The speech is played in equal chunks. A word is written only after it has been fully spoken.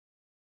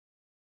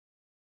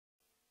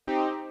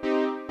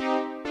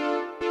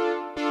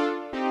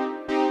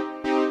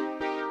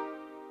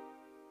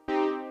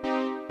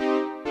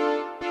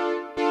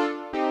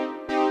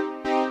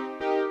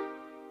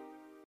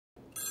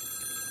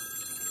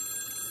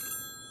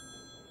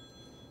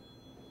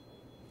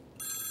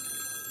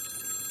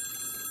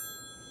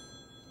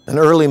an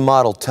early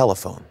model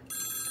telephone.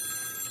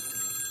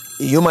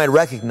 You might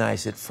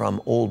recognize it from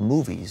old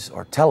movies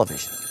or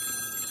television.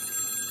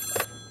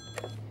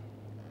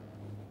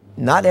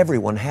 Not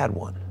everyone had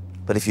one,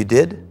 but if you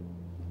did,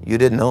 you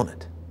didn't own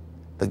it.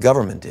 The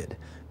government did,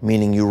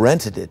 meaning you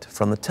rented it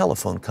from the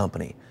telephone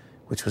company,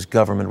 which was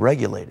government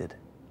regulated.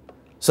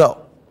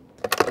 So,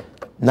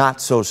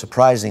 not so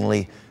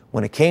surprisingly,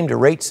 when it came to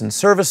rates and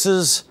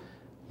services,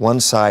 one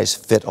size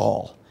fit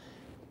all.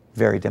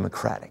 Very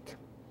democratic.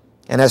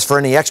 And as for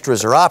any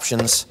extras or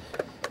options,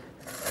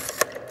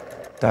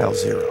 dial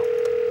 0.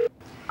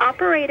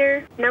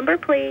 Operator, number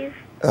please.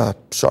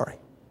 Sorry.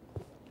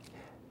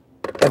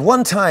 At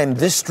one time,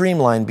 this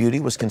streamlined beauty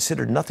was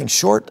considered nothing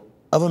short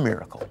of a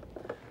miracle.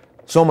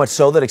 So much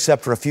so that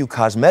except for a few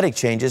cosmetic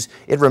changes,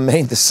 it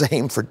remained the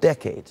same for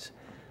decades.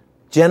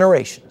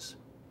 Generations.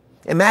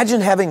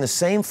 Imagine having the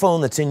same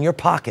phone that's in your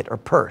pocket or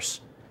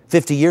purse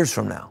 50 years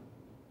from now.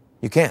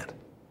 You can't.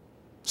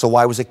 So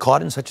why was it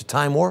caught in such a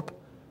time warp?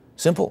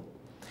 Simple.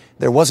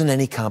 There wasn't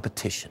any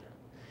competition.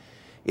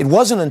 It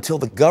wasn't until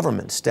the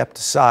government stepped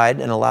aside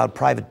and allowed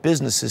private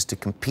businesses to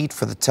compete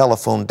for the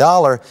telephone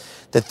dollar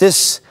that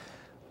this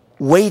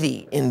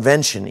weighty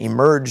invention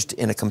emerged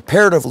in a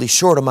comparatively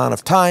short amount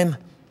of time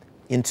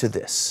into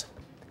this.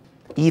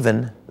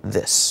 Even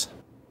this.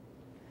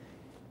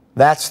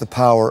 That's the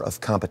power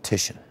of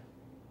competition.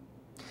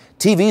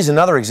 TV is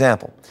another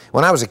example.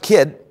 When I was a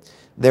kid,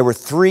 there were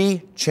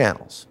 3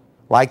 channels.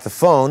 Like the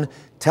phone,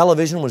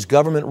 television was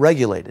government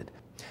regulated.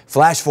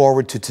 Flash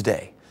forward to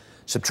today.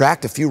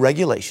 Subtract a few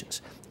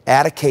regulations,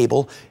 add a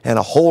cable, and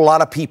a whole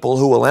lot of people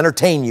who will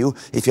entertain you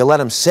if you let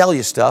them sell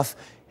you stuff,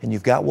 and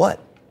you've got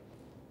what?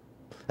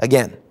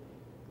 Again,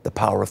 the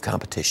power of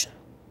competition.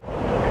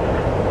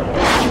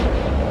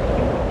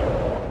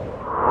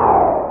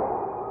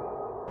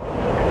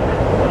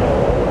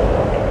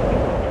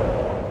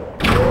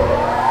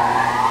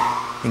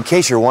 In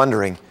case you're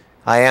wondering,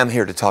 I am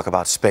here to talk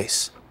about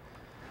space.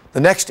 The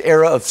next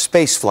era of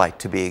spaceflight,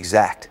 to be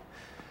exact.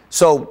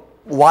 So,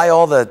 why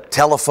all the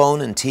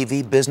telephone and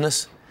TV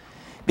business?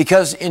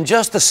 Because in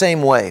just the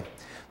same way,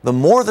 the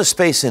more the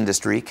space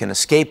industry can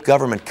escape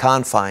government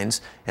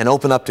confines and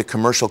open up to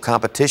commercial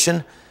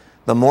competition,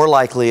 the more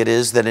likely it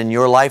is that in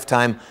your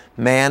lifetime,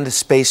 manned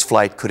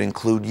spaceflight could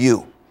include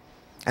you.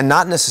 And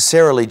not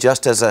necessarily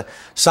just as a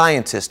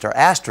scientist or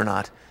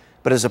astronaut,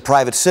 but as a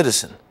private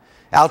citizen,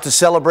 out to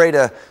celebrate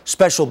a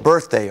special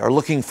birthday or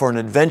looking for an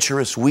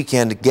adventurous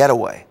weekend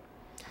getaway.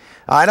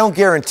 I don't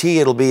guarantee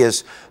it'll be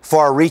as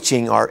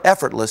far-reaching or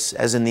effortless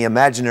as in the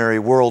imaginary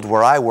world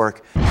where I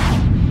work.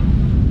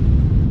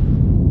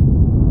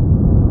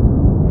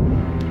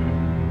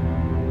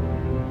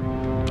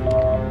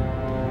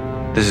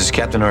 This is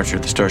Captain Archer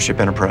of the Starship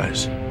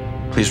Enterprise.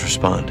 Please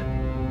respond.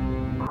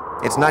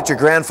 It's not your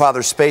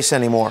grandfather's space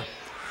anymore.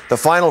 The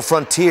final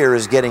frontier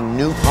is getting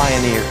new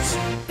pioneers.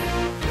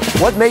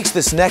 What makes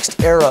this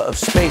next era of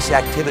space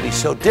activity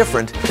so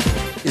different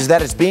is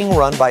that it's being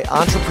run by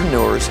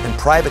entrepreneurs and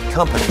private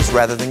companies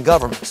rather than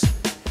governments.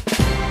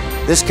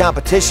 This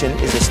competition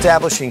is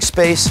establishing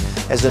space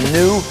as a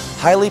new,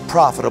 highly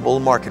profitable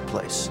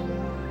marketplace.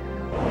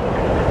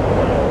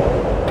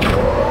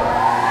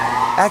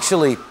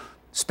 Actually,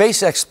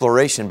 space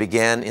exploration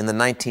began in the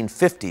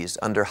 1950s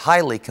under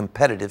highly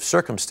competitive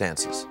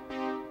circumstances.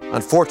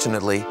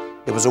 Unfortunately,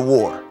 it was a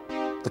war,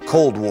 the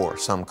Cold War,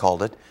 some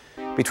called it,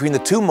 between the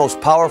 2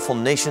 most powerful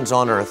nations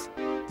on Earth,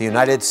 the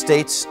United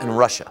States and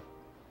Russia.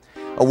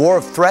 A war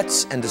of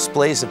threats and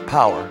displays of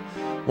power,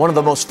 one of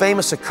the most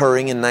famous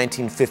occurring in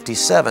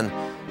 1957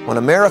 when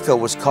America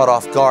was caught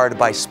off guard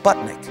by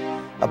Sputnik,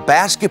 a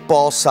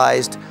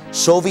basketball-sized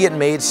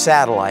Soviet-made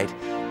satellite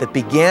that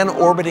began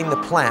orbiting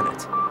the planet,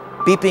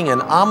 beeping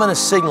an ominous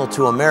signal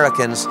to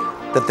Americans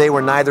that they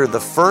were neither the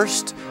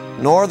first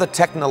nor the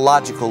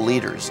technological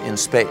leaders in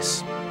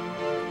space.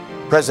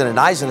 President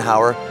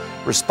Eisenhower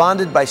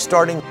responded by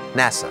starting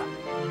NASA,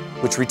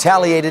 which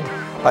retaliated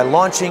by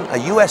launching a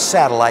U.S.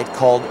 satellite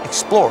called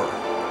Explorer,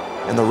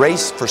 and the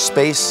race for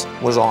space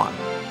was on.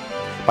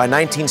 By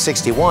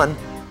 1961,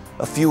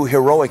 a few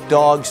heroic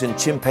dogs and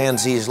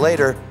chimpanzees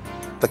later,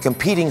 the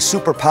competing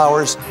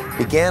superpowers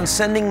began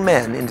sending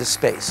men into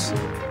space.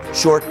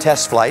 Short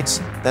test flights,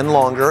 then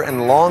longer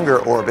and longer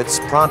orbits,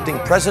 prompting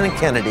President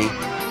Kennedy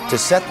to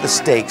set the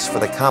stakes for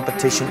the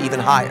competition even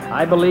higher.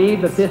 I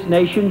believe that this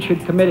nation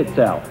should commit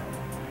itself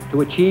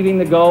to achieving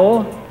the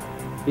goal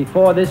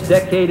before this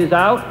decade is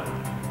out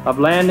of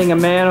landing a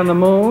man on the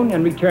moon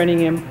and returning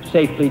him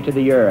safely to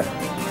the earth.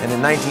 And in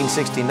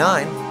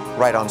 1969,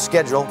 right on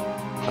schedule,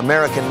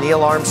 American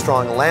Neil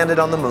Armstrong landed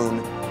on the moon,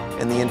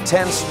 and the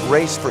intense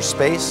race for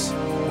space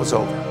was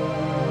over.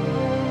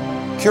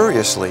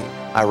 Curiously,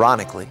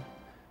 ironically,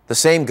 the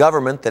same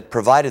government that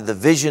provided the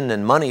vision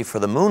and money for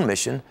the moon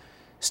mission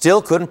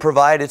still couldn't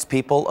provide its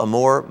people a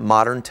more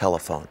modern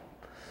telephone.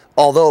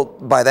 Although,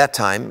 by that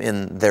time,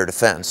 in their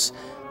defense,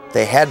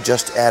 they had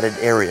just added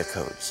area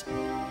codes.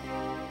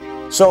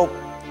 So,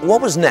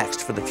 what was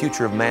next for the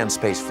future of manned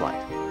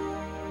spaceflight?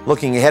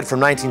 Looking ahead from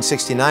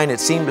 1969, it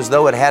seemed as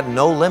though it had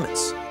no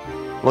limits.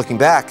 Looking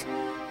back,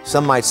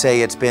 Some might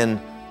say it's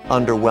been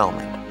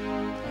underwhelming.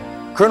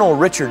 Colonel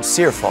Richard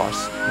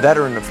Searfoss,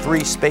 veteran of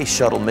 3 space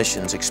shuttle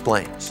missions,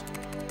 explains.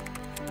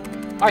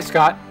 Hi,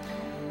 Scott.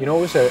 You know,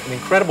 it was an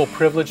incredible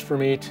privilege for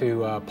me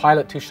to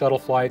pilot 2 shuttle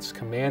flights,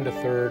 command a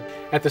 3rd.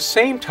 At the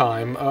same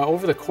time,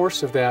 over the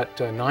course of that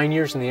 9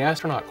 years in the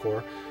astronaut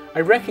corps, I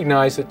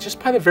recognized that just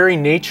by the very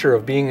nature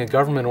of being a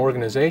government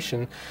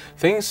organization,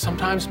 things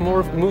sometimes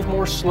move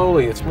more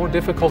slowly. It's more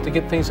difficult to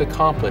get things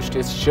accomplished.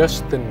 It's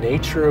just the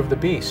nature of the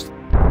beast.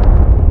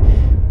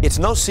 It's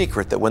no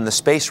secret that when the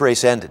space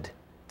race ended,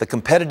 the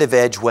competitive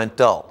edge went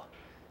dull,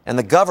 and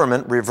the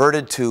government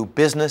reverted to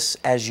business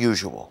as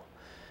usual,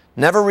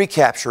 never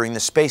recapturing the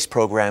space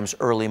program's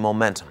early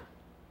momentum.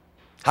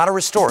 How to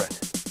restore it?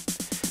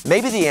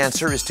 Maybe the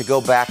answer is to go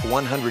back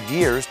 100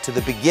 years to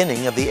the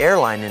beginning of the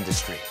airline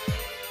industry.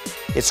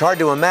 It's hard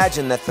to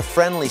imagine that the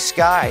friendly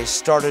skies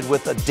started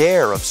with a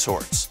dare of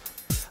sorts,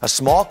 a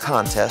small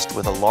contest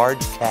with a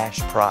large cash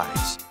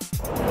prize.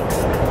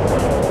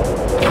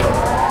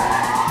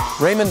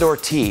 Raymond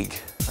Ortigue,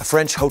 a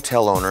French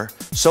hotel owner,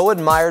 so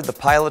admired the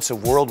pilots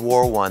of World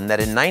War I that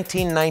in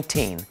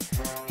 1919,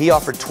 he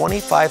offered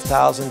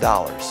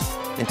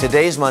 $25,000. In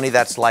today's money,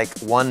 that's like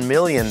 $1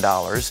 million,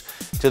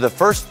 to the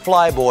first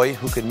flyboy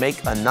who could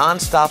make a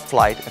non-stop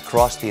flight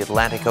across the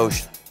Atlantic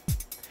Ocean.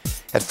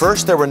 At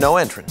first, there were no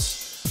entrants.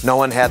 No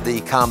one had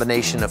the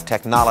combination of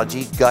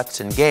technology, guts,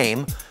 and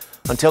game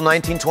until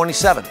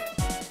 1927,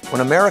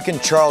 when American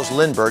Charles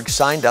Lindbergh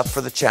signed up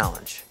for the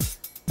challenge.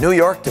 New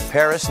York to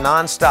Paris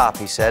non-stop,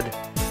 he said.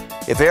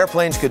 If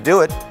airplanes could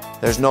do it,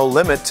 there's no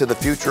limit to the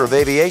future of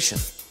aviation.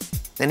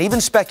 And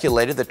even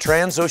speculated that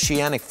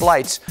transoceanic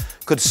flights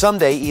could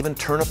someday even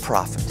turn a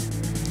profit.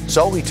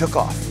 So he took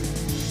off,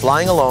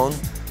 flying alone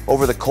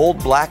over the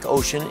cold black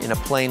ocean in a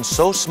plane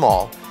so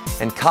small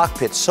and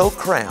cockpit so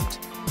cramped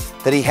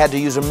that he had to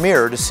use a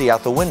mirror to see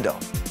out the window.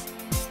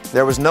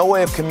 There was no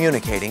way of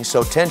communicating,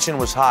 so tension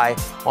was high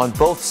on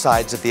both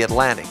sides of the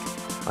Atlantic,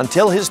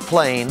 until his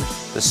plane,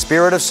 the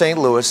Spirit of St.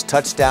 Louis,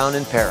 touched down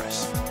in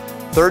Paris,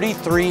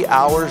 33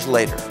 hours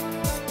later,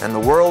 and the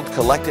world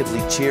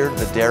collectively cheered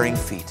the daring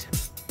feat.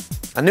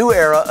 A new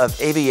era of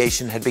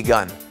aviation had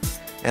begun,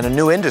 and a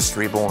new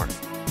industry born,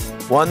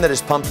 one that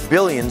has pumped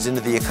billions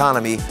into the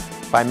economy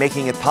by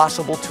making it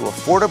possible to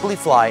affordably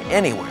fly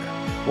anywhere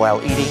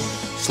while eating,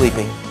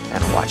 sleeping,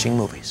 and watching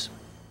movies.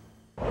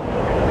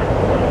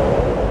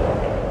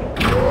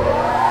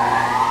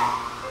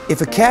 If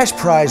a cash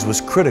prize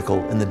was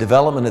critical in the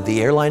development of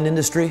the airline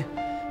industry,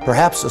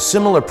 perhaps a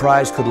similar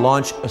prize could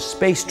launch a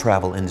space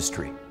travel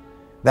industry.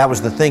 That was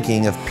the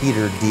thinking of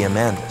Peter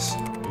Diamandis.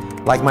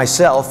 Like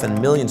myself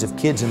and millions of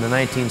kids in the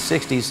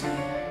 1960s,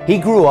 he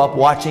grew up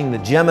watching the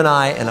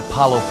Gemini and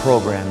Apollo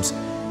programs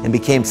and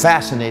became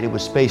fascinated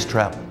with space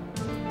travel.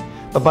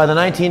 But by the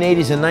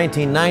 1980s and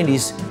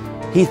 1990s,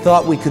 he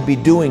thought we could be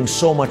doing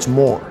so much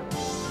more.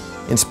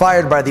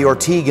 Inspired by the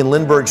Ortigue and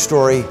Lindbergh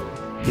story,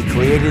 he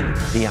created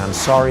the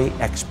Ansari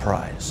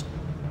X-Prize.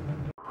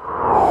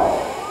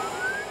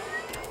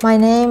 My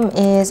name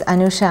is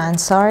Anusha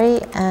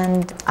Ansari,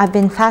 and I've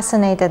been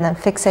fascinated and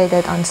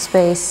fixated on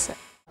space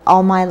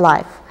all my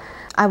life.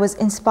 I was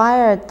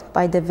inspired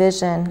by the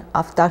vision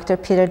of Dr.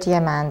 Peter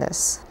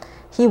Diamandis.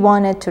 He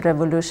wanted to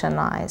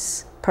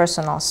revolutionize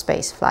personal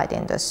space flight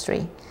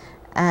industry,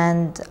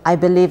 and I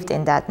believed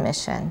in that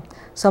mission.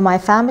 So my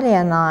family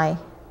and I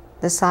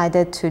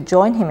decided to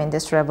join him in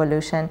this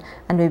revolution,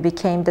 and we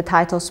became the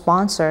title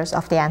sponsors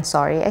of the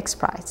Ansari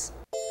X-Prize.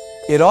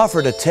 It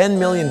offered a $10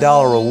 million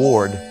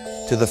award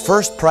to the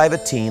first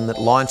private team that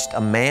launched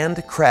a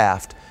manned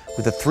craft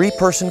with a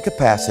 3-person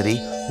capacity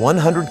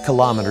 100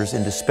 kilometers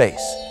into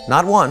space.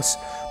 Not once,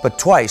 but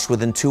twice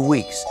within 2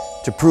 weeks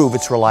to prove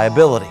its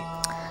reliability.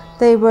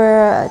 There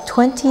were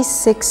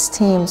 26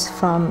 teams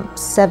from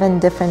 7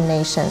 different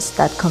nations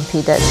that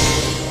competed.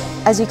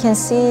 As you can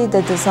see,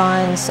 the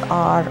designs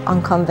are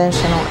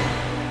unconventional.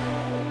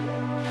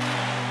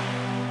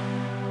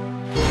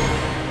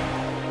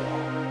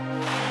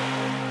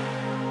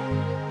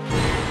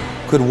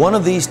 Could one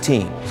of these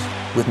teams,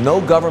 with no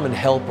government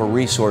help or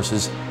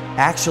resources,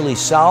 actually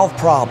solve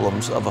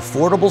problems of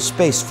affordable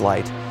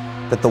spaceflight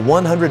that the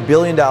 $100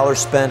 billion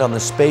spent on the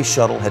space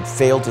shuttle had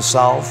failed to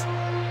solve?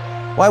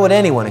 Why would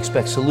anyone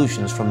expect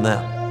solutions from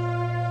them?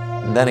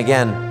 And then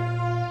again,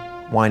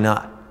 why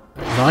not?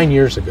 9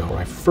 years ago,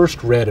 I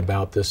first read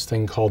about this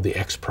thing called the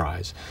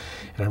X-Prize.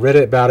 And I read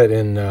about it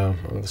in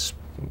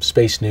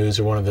Space News,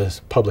 or one of the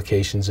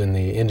publications in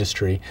the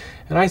industry,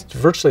 and I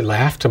virtually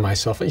laughed to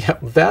myself, yeah,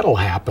 that'll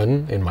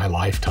happen in my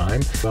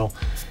lifetime. Well,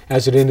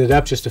 as it ended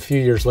up, just a few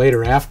years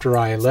later, after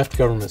I left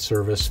government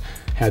service,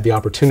 had the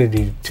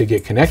opportunity to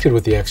get connected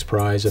with the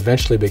X-Prize,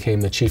 eventually became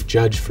the chief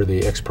judge for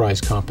the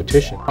X-Prize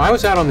competition. I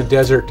was out on the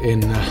desert in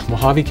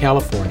Mojave,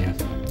 California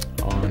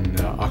on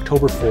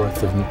October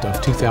 4th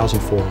of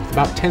 2004 with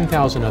about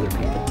 10,000 other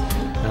people.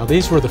 Now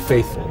these were the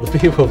faithful, the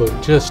people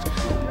that just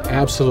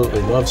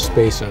absolutely love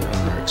space and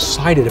are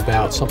excited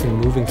about something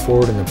moving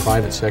forward in the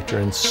private sector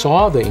and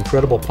saw the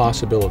incredible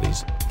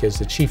possibilities. As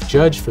the chief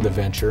judge for the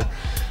venture,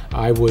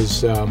 I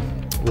was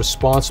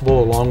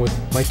responsible, along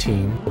with my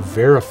team, to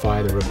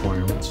verify the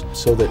requirements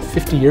so that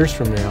 50 years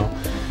from now,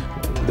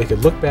 they could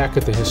look back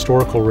at the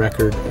historical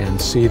record and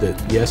see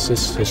that, yes,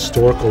 this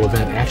historical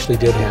event actually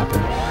did happen.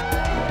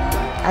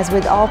 As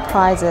with all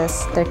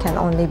prizes, there can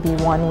only be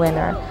one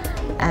winner,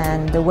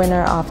 and the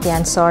winner of the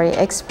Ansari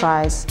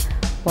X-Prize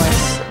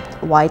was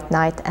White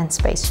Knight and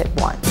Spaceship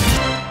One.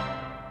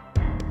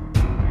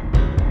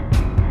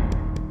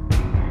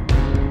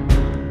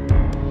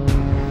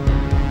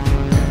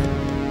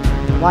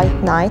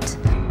 White Knight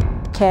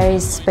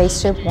carries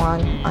Spaceship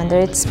One under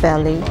its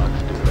belly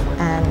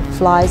and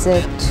flies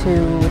it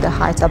to the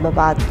height of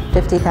about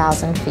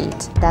 50,000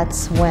 feet.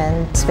 That's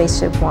when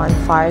Spaceship One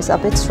fires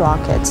up its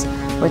rockets,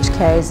 which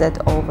carries it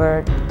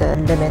over the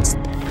limits.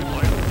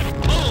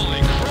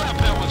 Holy crap,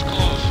 that was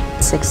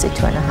close!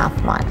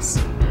 62.5 miles.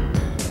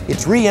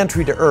 Its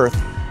re-entry to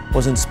Earth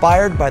was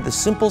inspired by the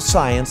simple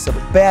science of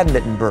a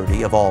badminton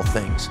birdie of all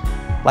things,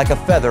 like a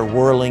feather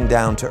whirling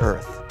down to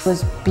Earth. It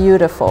was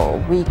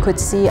beautiful. We could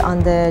see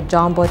on the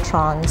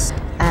jumbotrons,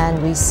 and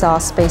we saw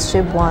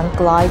Spaceship One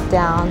glide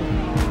down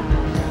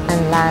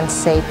and land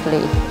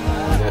safely.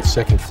 On that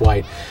second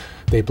flight,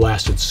 they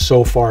blasted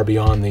so far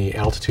beyond the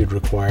altitude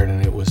required,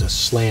 and it was a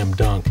slam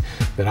dunk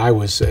that I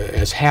was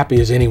as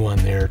happy as anyone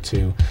there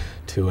to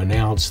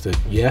announce that,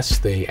 yes,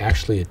 they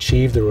actually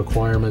achieved the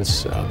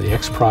requirements. The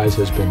X-Prize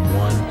has been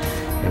won,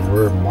 and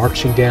we're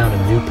marching down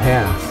a new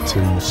path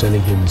to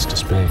sending humans to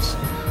space.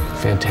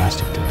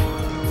 Fantastic day.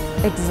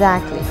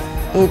 Exactly.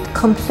 It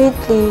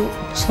completely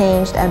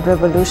changed and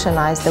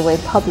revolutionized the way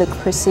public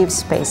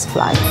perceives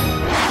spaceflight.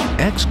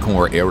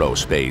 X-Core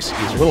Aerospace.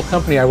 There's a little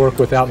company I work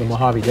with out in the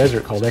Mojave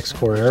Desert called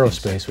X-Core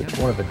Aerospace, which is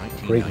one of the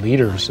great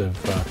leaders of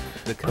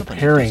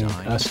preparing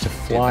us to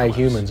fly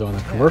humans on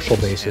a commercial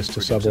basis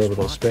to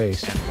suborbital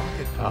space.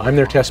 I'm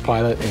their test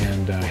pilot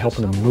and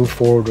helping them move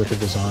forward with the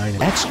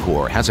design.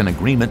 X-Core has an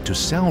agreement to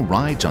sell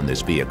rides on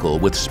this vehicle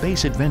with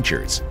Space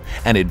Adventures,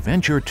 an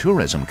adventure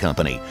tourism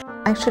company.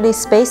 Actually,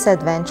 Space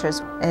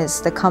Adventures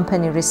is the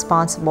company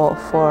responsible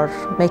for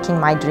making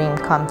my dream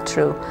come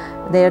true.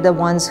 They're the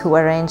ones who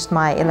arranged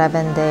my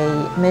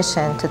 11-day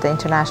mission to the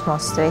International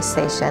Space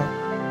Station.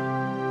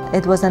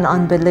 It was an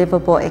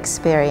unbelievable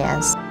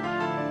experience.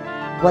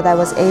 What I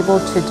was able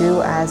to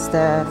do as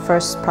the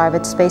first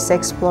private space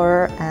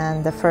explorer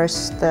and the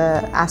first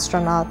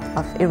astronaut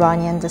of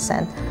Iranian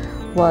descent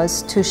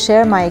was to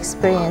share my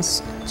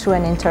experience through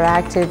an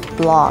interactive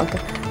blog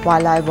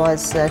while I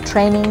was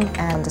training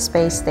at the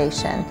space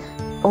station.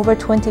 Over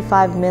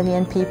 25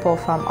 million people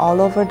from all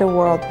over the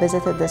world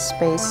visited the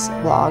space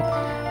blog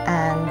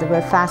and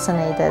were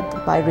fascinated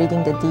by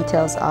reading the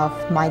details of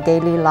my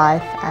daily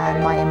life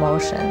and my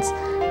emotions.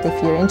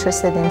 If you're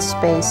interested in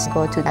space,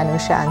 go to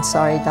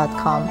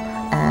AnushaAnsari.com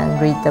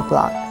and read the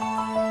blog.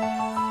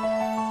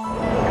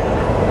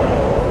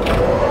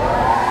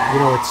 You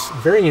know, it's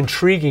very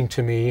intriguing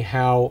to me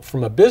how,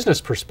 from a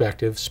business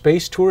perspective,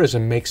 space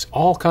tourism makes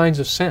all kinds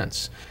of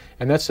sense.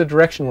 And that's the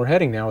direction we're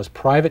heading now, as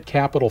private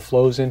capital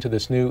flows into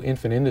this new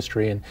infant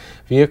industry and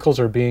vehicles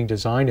are being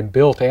designed and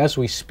built as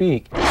we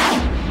speak.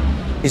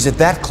 Is it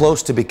that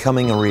close to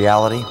becoming a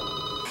reality?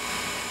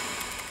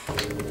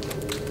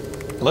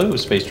 Hello,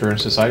 Space Tourism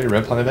Society,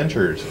 Red Planet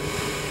Ventures.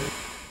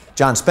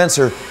 John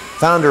Spencer,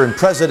 founder and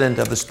president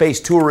of the Space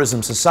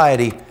Tourism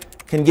Society,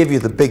 can give you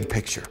the big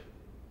picture.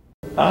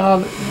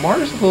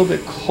 Mars is a little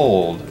bit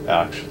cold,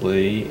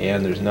 actually,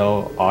 and there's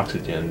no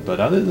oxygen, but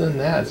other than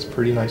that, it's a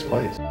pretty nice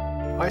place.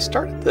 I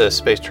started the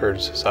Space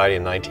Tourism Society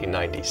in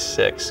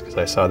 1996 because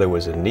I saw there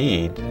was a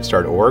need to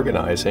start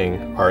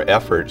organizing our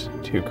efforts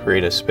to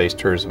create a space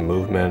tourism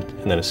movement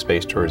and then a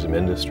space tourism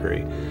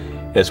industry.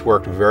 And it's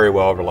worked very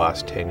well over the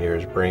last 10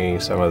 years, bringing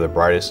some of the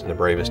brightest and the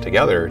bravest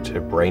together to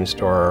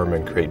brainstorm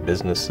and create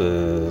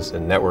businesses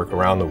and network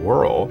around the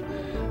world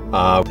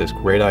with this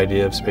great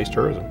idea of space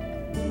tourism.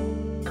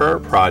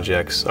 Current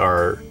projects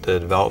are the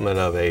development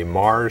of a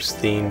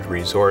Mars-themed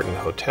resort and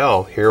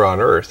hotel here on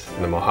Earth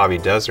in the Mojave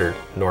Desert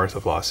north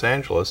of Los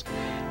Angeles.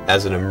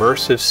 As an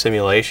immersive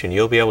simulation,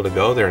 you'll be able to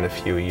go there in a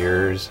few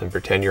years and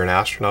pretend you're an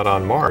astronaut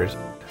on Mars.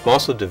 I'm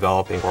also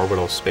developing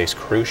orbital space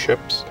cruise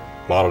ships,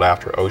 modeled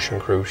after ocean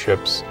cruise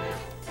ships,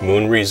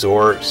 moon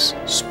resorts,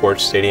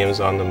 sports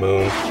stadiums on the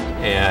moon,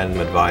 and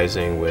I'm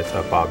advising with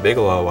Bob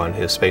Bigelow on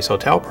his space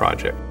hotel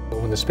project.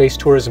 When the Space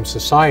Tourism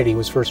Society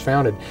was first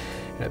founded,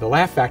 the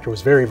laugh factor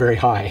was very, very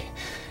high.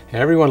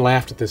 Everyone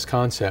laughed at this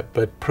concept,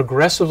 but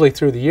progressively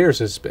through the years,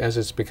 as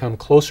it's become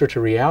closer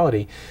to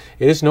reality,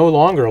 it is no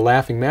longer a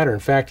laughing matter. In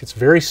fact, it's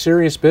very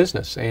serious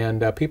business,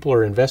 and people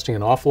are investing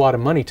an awful lot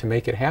of money to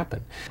make it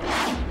happen.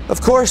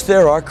 Of course,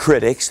 there are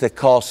critics that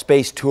call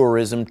space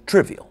tourism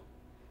trivial,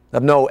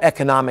 of no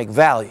economic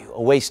value,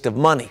 a waste of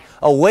money.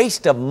 A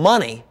waste of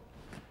money?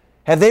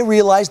 Have they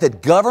realized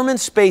that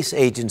government space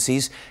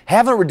agencies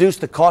haven't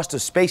reduced the cost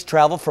of space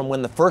travel from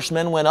when the first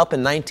men went up in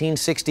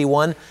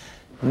 1961?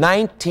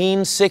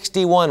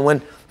 1961,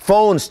 when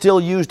phones still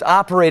used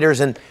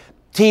operators and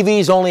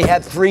TVs only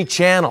had 3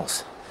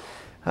 channels.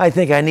 I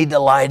think I need to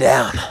lie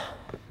down.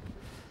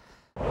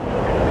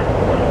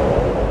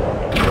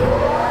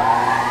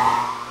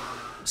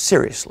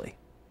 seriously.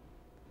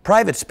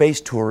 Private space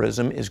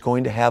tourism is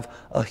going to have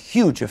a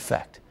huge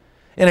effect.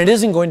 And it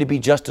isn't going to be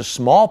just a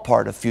small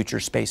part of future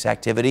space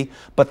activity,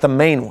 but the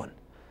main one.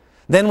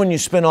 Then when you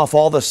spin off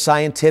all the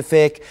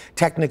scientific,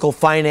 technical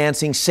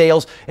financing,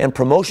 sales, and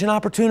promotion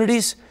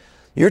opportunities,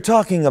 you're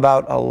talking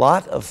about a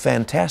lot of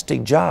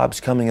fantastic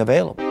jobs coming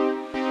available.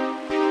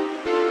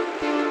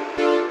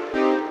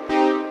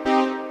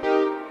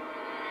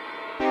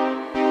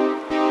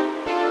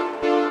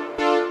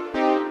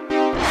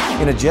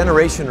 In a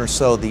generation or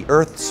so, the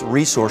Earth's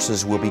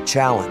resources will be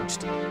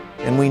challenged,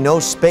 and we know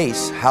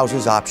space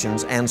houses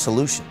options and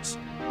solutions.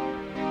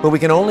 But we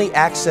can only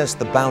access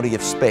the bounty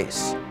of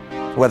space,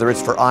 whether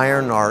it's for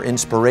iron or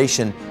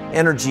inspiration,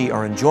 energy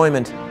or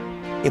enjoyment,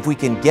 if we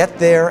can get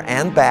there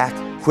and back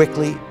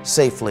quickly,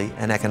 safely,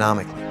 and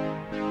economically.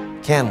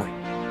 Can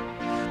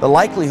we? The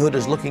likelihood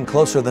is looking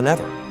closer than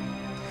ever.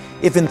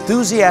 If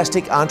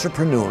enthusiastic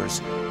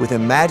entrepreneurs with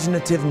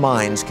imaginative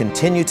minds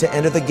continue to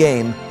enter the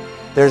game,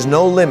 there's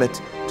no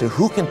limit to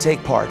who can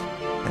take part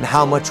and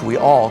how much we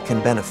all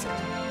can benefit.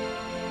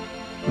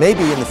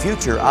 Maybe in the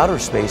future, outer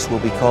space will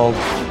be called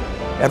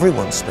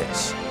everyone's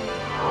space.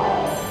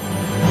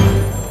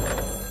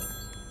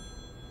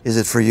 Is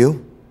it for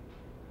you?